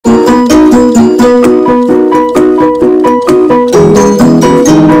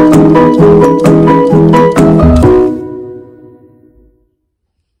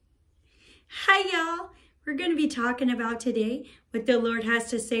talking about today what the Lord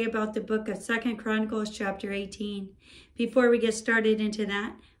has to say about the book of 2 Chronicles chapter 18. Before we get started into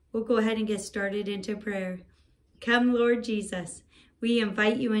that, we'll go ahead and get started into prayer. Come, Lord Jesus, we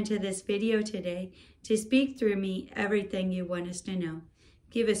invite you into this video today to speak through me everything you want us to know.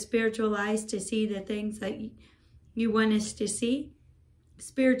 Give us spiritual eyes to see the things that you want us to see,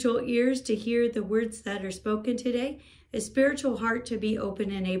 spiritual ears to hear the words that are spoken today, a spiritual heart to be open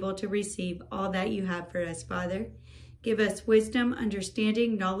and able to receive all that you have for us, Father. Give us wisdom,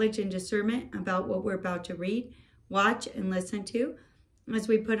 understanding, knowledge, and discernment about what we're about to read, watch, and listen to as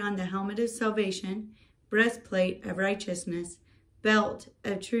we put on the helmet of salvation, breastplate of righteousness, belt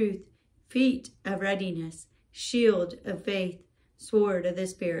of truth, feet of readiness, shield of faith, sword of the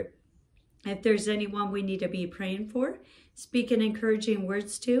Spirit. If there's anyone we need to be praying for, speaking encouraging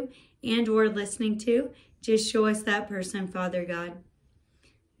words to, and or listening to, just show us that person, Father God.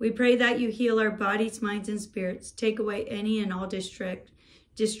 We pray that you heal our bodies, minds, and spirits. Take away any and all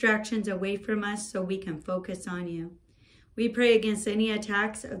distractions away from us so we can focus on you. We pray against any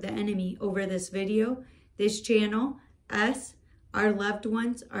attacks of the enemy over this video, this channel, us, our loved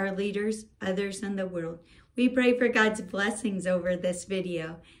ones, our leaders, others in the world. We pray for God's blessings over this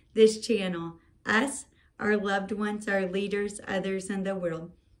video, this channel, us, our loved ones, our leaders, others in the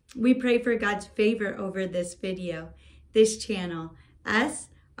world. We pray for God's favor over this video, this channel, us,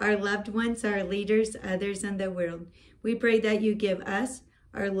 our loved ones, our leaders, others in the world. We pray that you give us,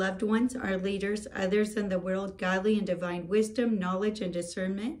 our loved ones, our leaders, others in the world, godly and divine wisdom, knowledge, and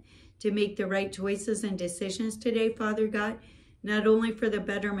discernment to make the right choices and decisions today, Father God, not only for the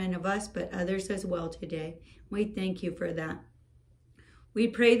betterment of us, but others as well today. We thank you for that. We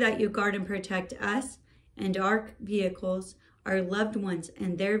pray that you guard and protect us and our vehicles, our loved ones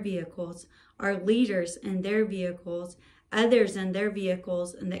and their vehicles, our leaders and their vehicles, others and their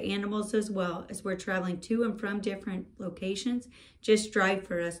vehicles, and the animals as well as we're traveling to and from different locations. Just drive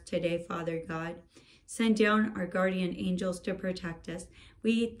for us today, Father God. Send down our guardian angels to protect us.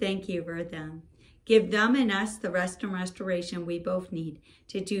 We thank you for them. Give them and us the rest and restoration we both need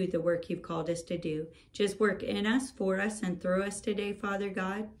to do the work you've called us to do. Just work in us, for us, and through us today, Father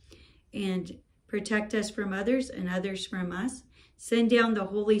God. And protect us from others and others from us. Send down the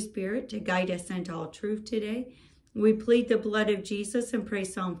Holy Spirit to guide us into all truth today. We plead the blood of Jesus and pray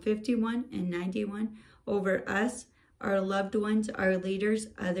Psalm 51 and 91 over us, our loved ones, our leaders,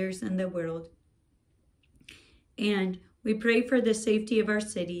 others in the world. And we pray for the safety of our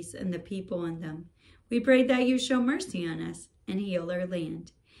cities and the people in them. We pray that you show mercy on us and heal our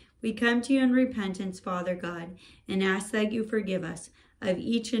land. We come to you in repentance, Father God, and ask that you forgive us of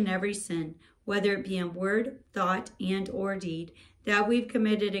each and every sin, whether it be in word, thought, and or deed, that we've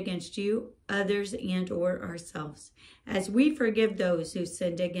committed against you, others, and or ourselves, as we forgive those who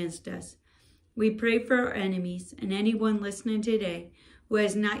sinned against us. We pray for our enemies and anyone listening today who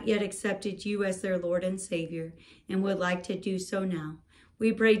has not yet accepted you as their Lord and Savior and would like to do so now.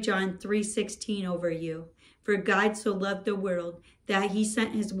 We pray John 3:16 over you. For God so loved the world that he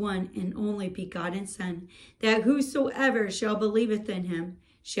sent his one and only begotten Son, that whosoever shall believeth in him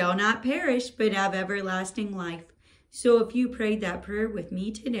shall not perish, but have everlasting life. So if you prayed that prayer with me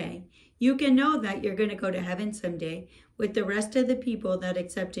today, you can know that you're going to go to heaven someday with the rest of the people that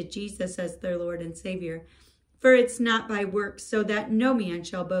accepted Jesus as their Lord and Savior. For it's not by works, so that no man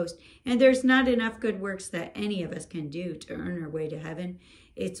shall boast. And there's not enough good works that any of us can do to earn our way to heaven.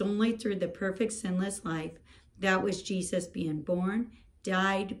 It's only through the perfect sinless life that was Jesus being born,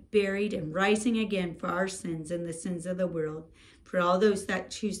 died, buried, and rising again for our sins and the sins of the world. For all those that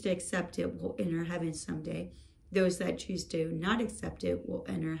choose to accept it will enter heaven someday. Those that choose to not accept it will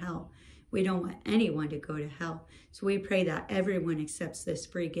enter hell. We don't want anyone to go to hell. So we pray that everyone accepts this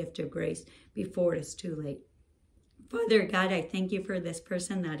free gift of grace before it's too late. Father God, I thank you for this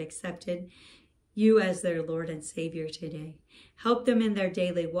person that accepted you as their Lord and Savior today. Help them in their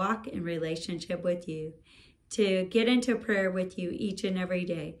daily walk and relationship with you to get into prayer with you each and every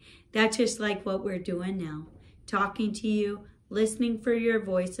day. That's just like what we're doing now, talking to you, listening for your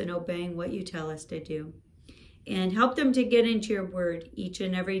voice, and obeying what you tell us to do. And help them to get into your word each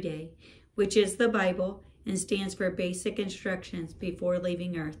and every day, which is the Bible and stands for basic instructions before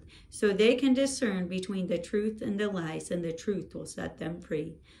leaving earth, so they can discern between the truth and the lies, and the truth will set them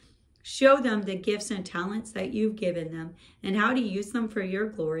free. Show them the gifts and talents that you've given them and how to use them for your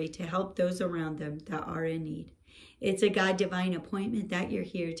glory to help those around them that are in need. It's a God divine appointment that you're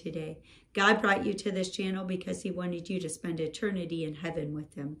here today. God brought you to this channel because he wanted you to spend eternity in heaven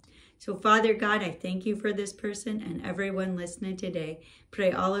with him. So Father God, I thank you for this person and everyone listening today.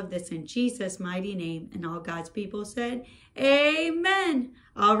 Pray all of this in Jesus' mighty name. And all God's people said, amen.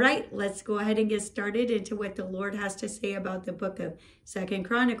 All right, let's go ahead and get started into what the Lord has to say about the book of 2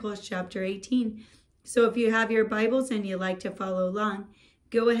 Chronicles chapter 18. So if you have your Bibles and you like to follow along,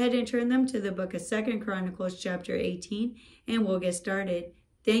 go ahead and turn them to the book of 2 Chronicles chapter 18 and we'll get started.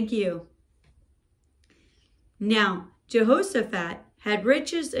 Thank you. Now, Jehoshaphat had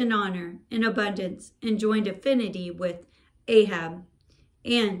riches and honor in abundance and joined affinity with Ahab.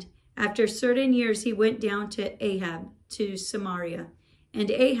 And after certain years he went down to Ahab to Samaria. And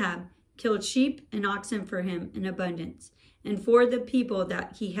Ahab killed sheep and oxen for him in abundance, and for the people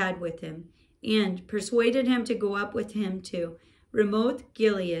that he had with him, and persuaded him to go up with him to Ramoth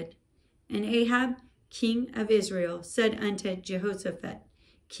Gilead. And Ahab, king of Israel, said unto Jehoshaphat,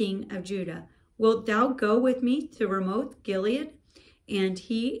 king of Judah, wilt thou go with me to Ramoth Gilead? And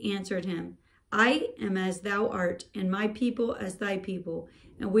he answered him, I am as thou art, and my people as thy people,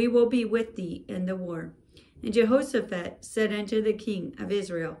 and we will be with thee in the war. And Jehoshaphat said unto the king of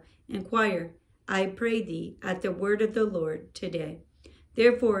Israel, inquire, I pray thee, at the word of the Lord today.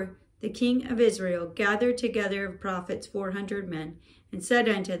 Therefore the king of Israel gathered together of prophets 400 men, and said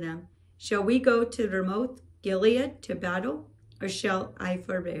unto them, shall we go to Ramoth Gilead to battle, or shall I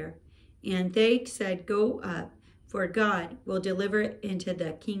forbear? And they said, go up, for God will deliver it into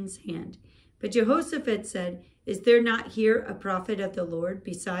the king's hand. But Jehoshaphat said, is there not here a prophet of the Lord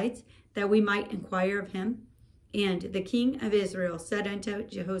besides, that we might inquire of him? And the king of Israel said unto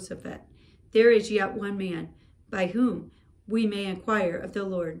Jehoshaphat, there is yet one man, by whom we may inquire of the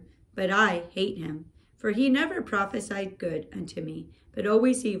Lord, but I hate him. For he never prophesied good unto me, but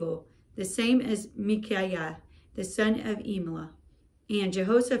always evil, the same as Micaiah, the son of Imlah. And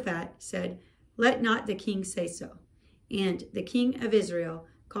Jehoshaphat said, let not the king say so. And the king of Israel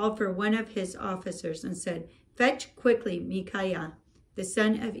called for one of his officers and said, fetch quickly Micaiah, the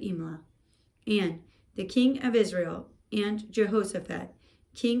son of Imlah. And the king of Israel and Jehoshaphat,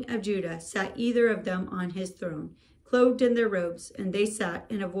 king of Judah, sat either of them on his throne, clothed in their robes, and they sat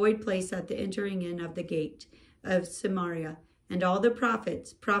in a void place at the entering in of the gate of Samaria. And all the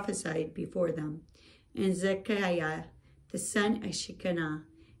prophets prophesied before them. And Zechariah, the son of Shekinah,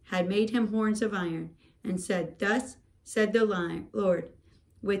 had made him horns of iron, and said, thus said the Lord,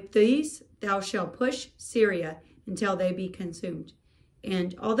 with these thou shalt push Syria until they be consumed.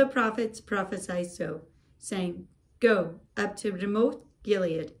 And all the prophets prophesied so, saying, go up to Ramoth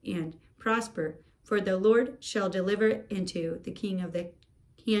Gilead and prosper, for the Lord shall deliver it into the king of the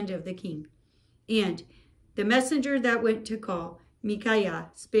hand of the king. And the messenger that went to call Micaiah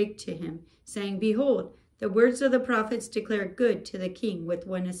spake to him, saying, behold, the words of the prophets declare good to the king with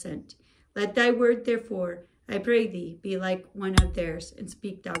one assent. Let thy word, therefore, I pray thee, be like one of theirs, and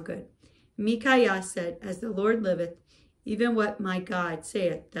speak thou good. Micaiah said, as the Lord liveth, even what my God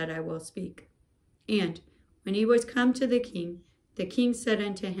saith that I will speak. And when he was come to the king said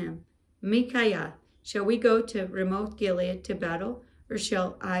unto him, Micaiah, shall we go to Ramoth Gilead to battle, or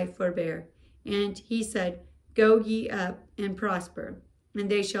shall I forbear? And he said, go ye up and prosper, and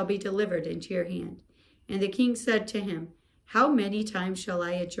they shall be delivered into your hand. And the king said to him, how many times shall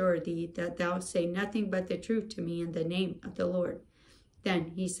I adjure thee that thou say nothing but the truth to me in the name of the Lord?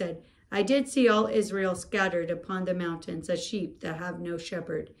 Then he said, I did see all Israel scattered upon the mountains as sheep that have no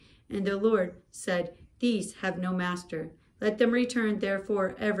shepherd. And the Lord said, these have no master. Let them return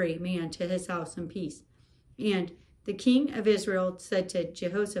therefore every man to his house in peace. And the king of Israel said to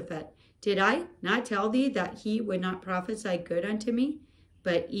Jehoshaphat, did I not tell thee that he would not prophesy good unto me,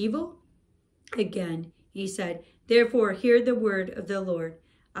 but evil? Again he said, therefore hear the word of the Lord.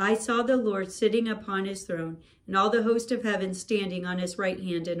 I saw the Lord sitting upon his throne, and all the host of heaven standing on his right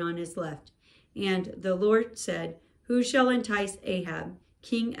hand and on his left. And the Lord said, who shall entice Ahab,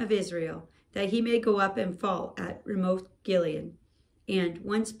 king of Israel, that he may go up and fall at Ramoth Gilead? And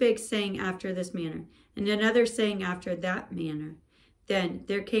one spake, saying after this manner, and another saying after that manner. Then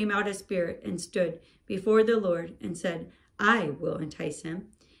there came out a spirit and stood before the Lord, and said, I will entice him.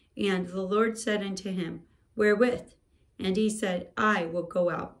 And the Lord said unto him, wherewith? And he said, I will go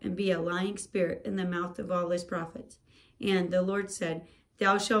out and be a lying spirit in the mouth of all his prophets. And the Lord said,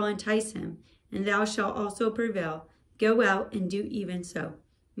 thou shalt entice him, and thou shalt also prevail. Go out and do even so.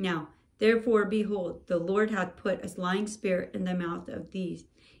 Now, therefore, behold, the Lord hath put a lying spirit in the mouth of these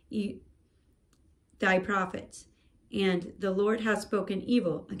thy prophets, and the Lord hath spoken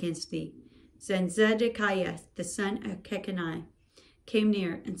evil against thee. Then Zedekiah, the son of Checonah, came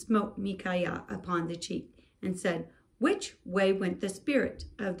near and smote Micaiah upon the cheek, and said, which way went the Spirit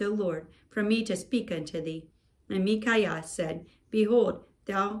of the Lord from me to speak unto thee? And Micaiah said, Behold,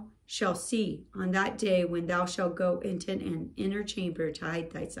 thou shalt see on that day when thou shalt go into an inner chamber to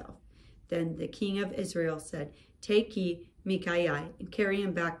hide thyself. Then the king of Israel said, Take ye Micaiah, and carry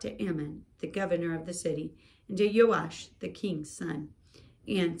him back to Ammon, the governor of the city, and to Joash, the king's son,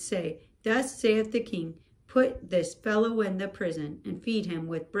 and say, Thus saith the king, Put this fellow in the prison, and feed him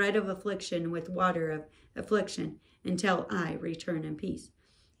with bread of affliction, with water of affliction, until I return in peace.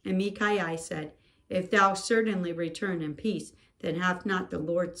 And Micaiah said, If thou certainly return in peace, then hath not the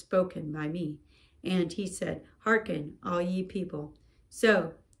Lord spoken by me. And he said, Hearken, all ye people.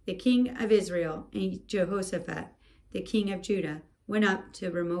 So the king of Israel and Jehoshaphat, the king of Judah, went up to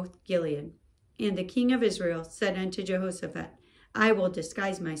Ramoth Gilead. And the king of Israel said unto Jehoshaphat, I will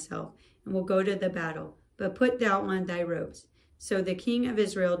disguise myself, and will go to the battle, but put thou on thy robes. So the king of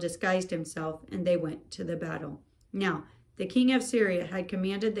Israel disguised himself, and they went to the battle. Now the king of Syria had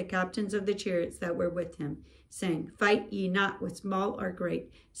commanded the captains of the chariots that were with him, saying, Fight ye not with small or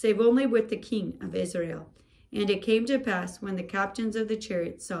great, save only with the king of Israel. And it came to pass, when the captains of the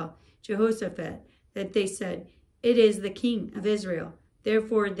chariots saw Jehoshaphat, that they said, It is the king of Israel.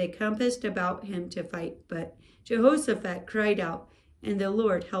 Therefore they compassed about him to fight. But Jehoshaphat cried out, and the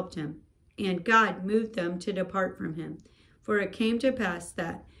Lord helped him. And God moved them to depart from him. For it came to pass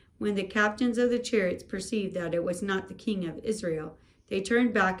that, when the captains of the chariots perceived that it was not the king of Israel, they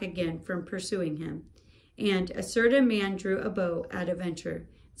turned back again from pursuing him. And a certain man drew a bow at a venture,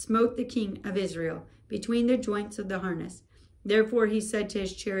 smote the king of Israel between the joints of the harness. Therefore he said to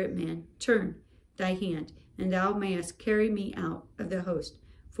his chariot man, Turn thy hand, and thou mayest carry me out of the host,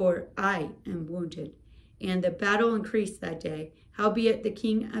 for I am wounded. And the battle increased that day. Howbeit the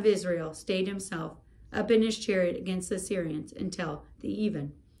king of Israel stayed himself up in his chariot against the Syrians until the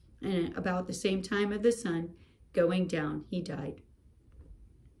even. And about the same time of the sun going down, he died.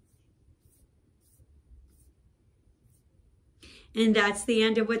 And that's the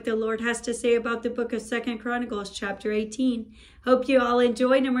end of what the Lord has to say about the book of 2 Chronicles, chapter 18. Hope you all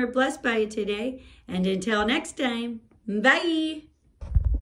enjoyed and were blessed by it today. And until next time, bye!